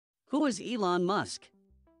Who is Elon Musk?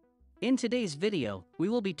 In today's video, we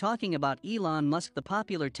will be talking about Elon Musk, the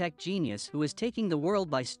popular tech genius who is taking the world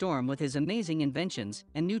by storm with his amazing inventions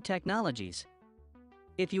and new technologies.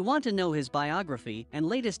 If you want to know his biography and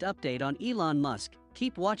latest update on Elon Musk,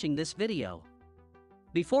 keep watching this video.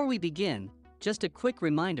 Before we begin, just a quick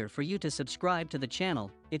reminder for you to subscribe to the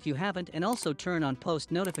channel if you haven't, and also turn on post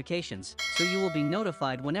notifications so you will be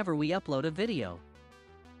notified whenever we upload a video.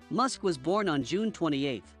 Musk was born on June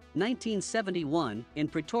 28, 1971, in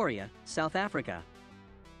Pretoria, South Africa.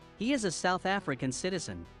 He is a South African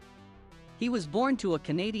citizen. He was born to a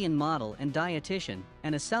Canadian model and dietitian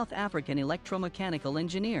and a South African electromechanical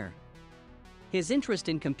engineer. His interest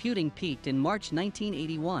in computing peaked in March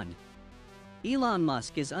 1981. Elon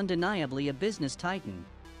Musk is undeniably a business titan.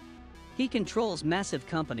 He controls massive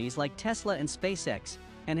companies like Tesla and Spacex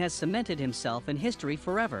and has cemented himself in history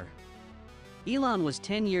forever. Elon was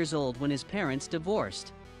 10 years old when his parents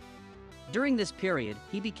divorced. During this period,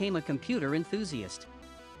 he became a computer enthusiast.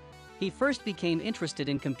 He first became interested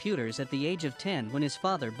in computers at the age of 10 when his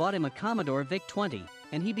father bought him a Commodore VIC-20,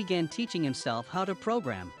 and he began teaching himself how to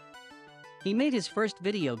program. He made his first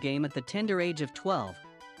video game at the tender age of 12,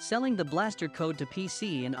 selling the blaster code to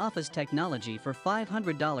PC and office technology for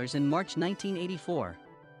 $500 in March 1984.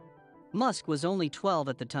 Musk was only 12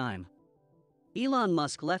 at the time. Elon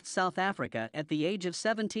Musk left South Africa at the age of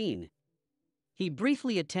 17. He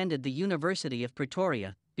briefly attended the University of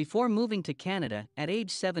Pretoria before moving to Canada at age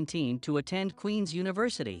 17 to attend Queen's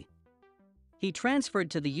University. He transferred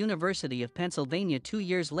to the University of Pennsylvania 2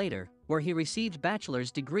 years later, where he received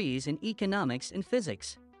bachelor's degrees in economics and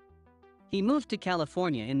physics. He moved to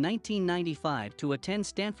California in 1995 to attend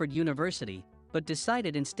Stanford University, but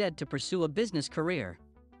decided instead to pursue a business career.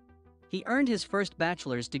 He earned his first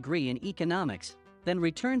bachelor's degree in economics, then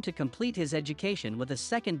returned to complete his education with a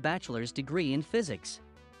second bachelor's degree in physics.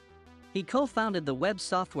 He co-founded the web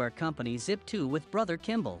software company Zip2 with brother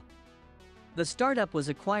Kimball. The startup was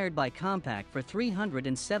acquired by Compaq for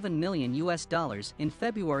 $307 million in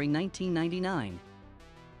February 1999.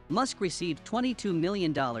 Musk received $22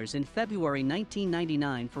 million in February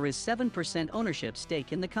 1999 for his 7% ownership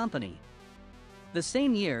stake in the company. The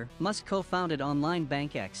same year, Musk co-founded online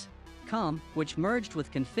bank.com, which merged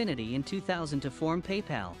with Confinity in 2000 to form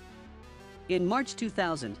PayPal. In March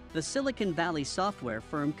 2000, the Silicon Valley software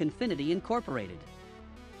firm Confinity Inc.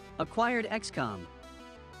 acquired XCOM.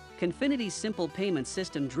 Confinity's simple payment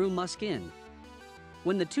system drew Musk in.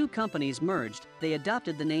 When the two companies merged, they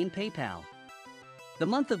adopted the name PayPal. The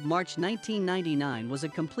month of March 1999 was a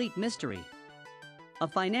complete mystery. A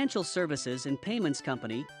financial services and payments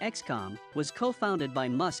company, XCOM, was co-founded by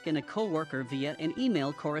Musk and a co-worker via an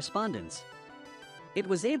email correspondence. It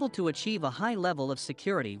was able to achieve a high level of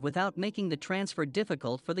security without making the transfer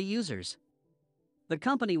difficult for the users. The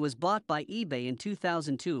company was bought by eBay in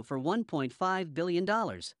 2002 for $1.5 billion.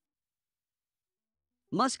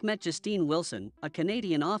 Musk met Justine Wilson, a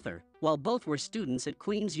Canadian author, while both were students at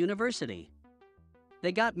Queen's University.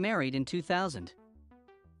 They got married in 2000.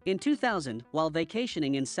 In 2000, while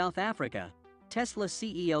vacationing in South Africa, Tesla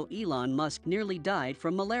CEO Elon Musk nearly died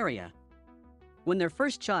from malaria. When their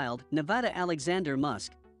first child, Nevada Alexander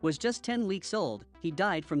Musk, was just 10 weeks old, he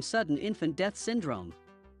died from sudden infant death syndrome.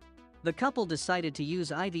 The couple decided to use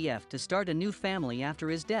IVF to start a new family after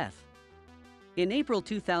his death. In April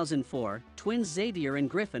 2004, twins Xavier and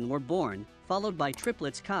Griffin were born, followed by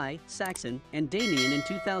triplets Kai, Saxon, and Damien in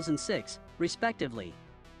 2006, respectively,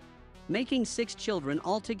 making 6 children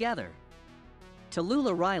altogether.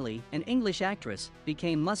 Tallulah Riley, an English actress,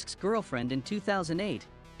 became Musk's girlfriend in 2008,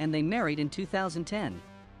 and they married in 2010.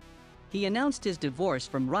 He announced his divorce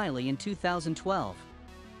from Riley in 2012.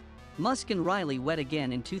 Musk and Riley wed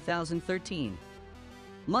again in 2013.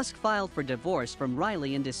 Musk filed for divorce from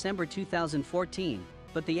Riley in December 2014,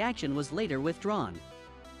 but the action was later withdrawn.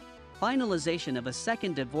 Finalization of a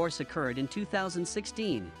second divorce occurred in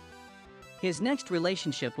 2016. His next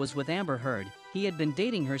relationship was with Amber Heard. He had been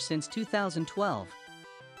dating her since 2012.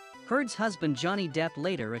 Heard's husband Johnny Depp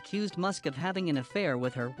later accused Musk of having an affair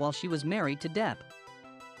with her while she was married to Depp.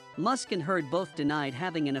 Musk and Heard both denied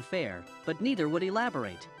having an affair, but neither would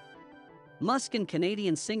elaborate. Musk and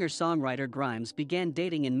Canadian singer-songwriter Grimes began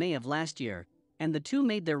dating in May of last year, and the two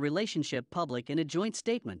made their relationship public in a joint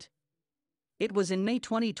statement. It was in May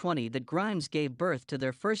 2020 that Grimes gave birth to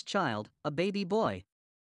their first child, a baby boy.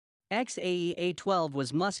 XAEA12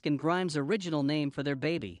 was Musk and Grimes' original name for their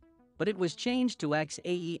baby, but it was changed to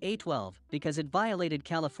XAEA12 because it violated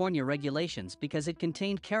California regulations because it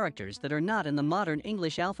contained characters that are not in the modern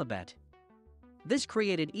English alphabet. This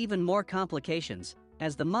created even more complications,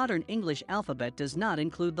 as the modern English alphabet does not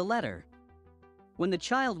include the letter. When the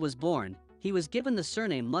child was born, he was given the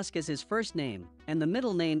surname Musk as his first name, and the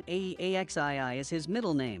middle name Aexii as his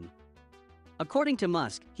middle name. According to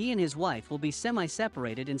Musk, he and his wife will be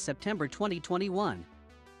semi-separated in September 2021.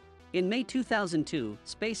 In May 2002,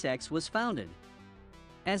 Spacex was founded.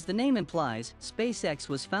 As the name implies, Spacex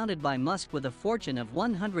was founded by Musk with a fortune of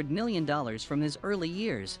 $100 million from his early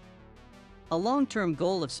years. A long-term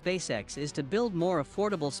goal of SpaceX is to build more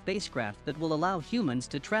affordable spacecraft that will allow humans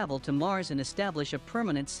to travel to Mars and establish a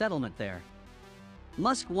permanent settlement there.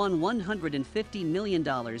 Musk won $150 million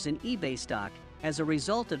in eBay stock as a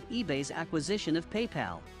result of eBay's acquisition of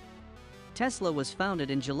PayPal. Tesla was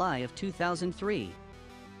founded in July of 2003.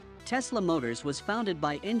 Tesla Motors was founded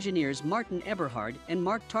by engineers Martin Eberhard and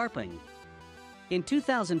Mark Tarping. In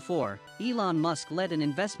 2004, Elon Musk led an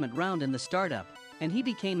investment round in the startup, and he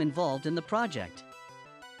became involved in the project.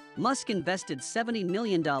 Musk invested $70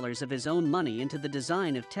 million of his own money into the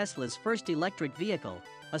design of Tesla's first electric vehicle,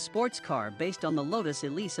 a sports car based on the Lotus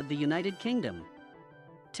Elise of the United Kingdom.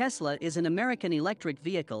 Tesla is an American electric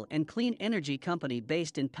vehicle and clean energy company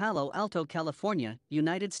based in Palo Alto, California,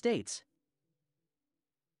 United States.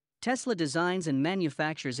 Tesla designs and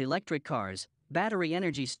manufactures electric cars, battery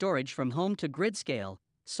energy storage from home to grid scale,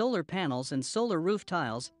 solar panels and solar roof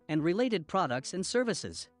tiles, and related products and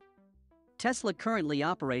services. Tesla currently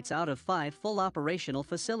operates out of 5 full operational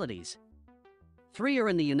facilities. 3 are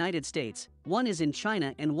in the United States, 1 is in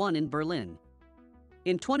China and 1 in Berlin.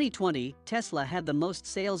 In 2020, Tesla had the most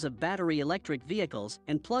sales of battery electric vehicles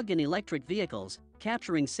and plug-in electric vehicles,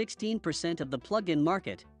 capturing 16% of the plug-in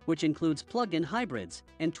market, which includes plug-in hybrids,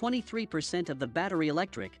 and 23% of the battery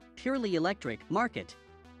electric, purely electric market.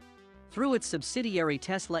 Through its subsidiary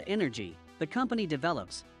Tesla Energy, the company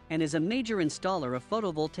develops and is a major installer of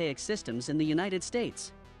photovoltaic systems in the United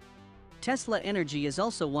States. Tesla Energy is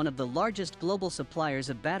also one of the largest global suppliers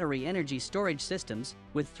of battery energy storage systems,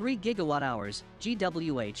 with 3 gigawatt-hours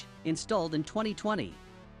 (GWh) installed in 2020.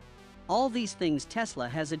 All these things Tesla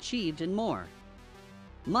has achieved and more.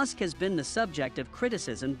 Musk has been the subject of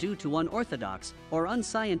criticism due to unorthodox or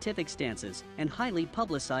unscientific stances and highly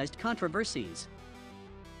publicized controversies.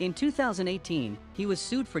 In 2018, he was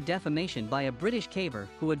sued for defamation by a British caver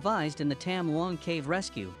who advised in the Tam Wong cave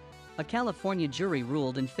rescue. A California jury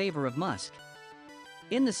ruled in favor of Musk.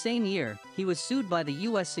 In the same year, he was sued by the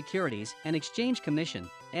U.S. Securities and Exchange Commission,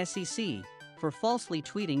 SEC, for falsely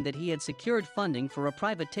tweeting that he had secured funding for a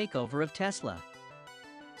private takeover of Tesla.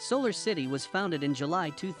 Solar City was founded in July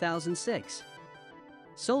 2006.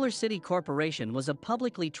 Solar City Corporation was a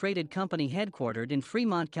publicly traded company headquartered in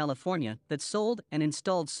Fremont, California, that sold and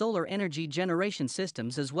installed solar energy generation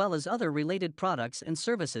systems as well as other related products and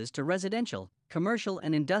services to residential, commercial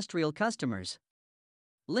and industrial customers.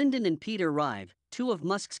 Lyndon and Peter Rive, 2 of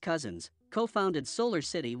Musk's cousins, co-founded Solar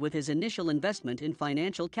City with his initial investment in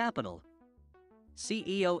financial capital.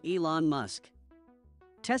 CEO Elon Musk.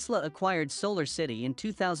 Tesla acquired Solar City in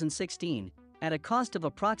 2016, at a cost of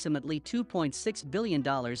approximately $2.6 billion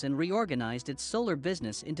and reorganized its solar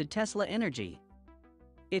business into Tesla Energy.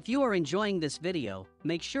 If you are enjoying this video,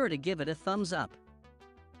 make sure to give it a thumbs up.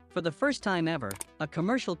 For the first time ever, a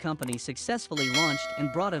commercial company successfully launched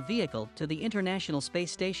and brought a vehicle to the International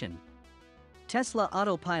Space Station. Tesla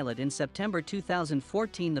Autopilot. In September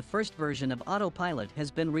 2014, the first version of Autopilot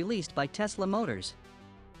has been released by Tesla Motors.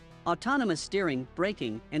 Autonomous steering,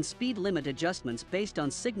 braking, and speed limit adjustments based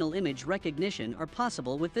on signal image recognition are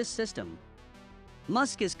possible with this system.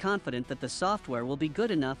 Musk is confident that the software will be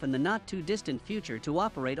good enough in the not-too-distant future to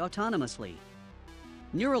operate autonomously.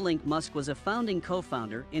 Neuralink. Musk was a founding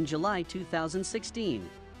co-founder in July 2016.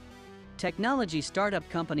 Technology startup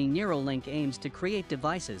company Neuralink aims to create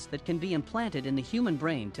devices that can be implanted in the human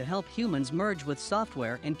brain to help humans merge with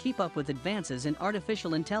software and keep up with advances in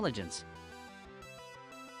artificial intelligence.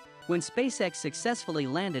 When SpaceX successfully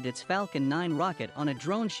landed its Falcon 9 rocket on a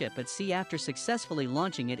drone ship at sea after successfully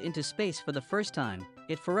launching it into space for the first time,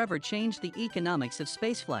 it forever changed the economics of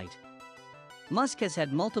spaceflight. Musk has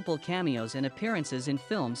had multiple cameos and appearances in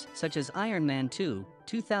films such as Iron Man 2,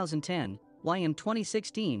 2010, YM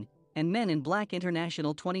 2016, and Men in Black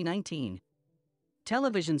International 2019.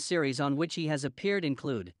 Television series on which he has appeared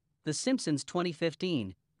include The Simpsons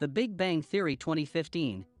 2015, The Big Bang Theory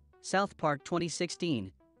 2015, South Park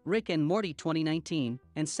 2016, Rick and Morty 2019,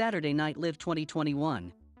 and Saturday Night Live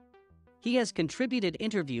 2021. He has contributed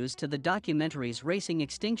interviews to the documentaries Racing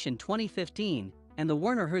Extinction 2015 and the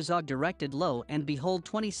Werner Herzog-directed Lo and Behold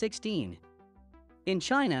 2016. In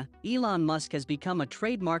China, Elon Musk has become a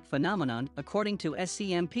trademark phenomenon according to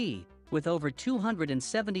SCMP, with over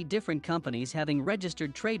 270 different companies having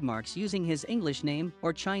registered trademarks using his English name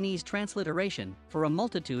or Chinese transliteration for a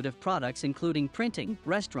multitude of products including printing,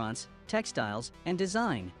 restaurants, textiles, and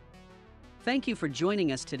design. Thank you for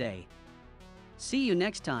joining us today. See you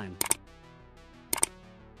next time.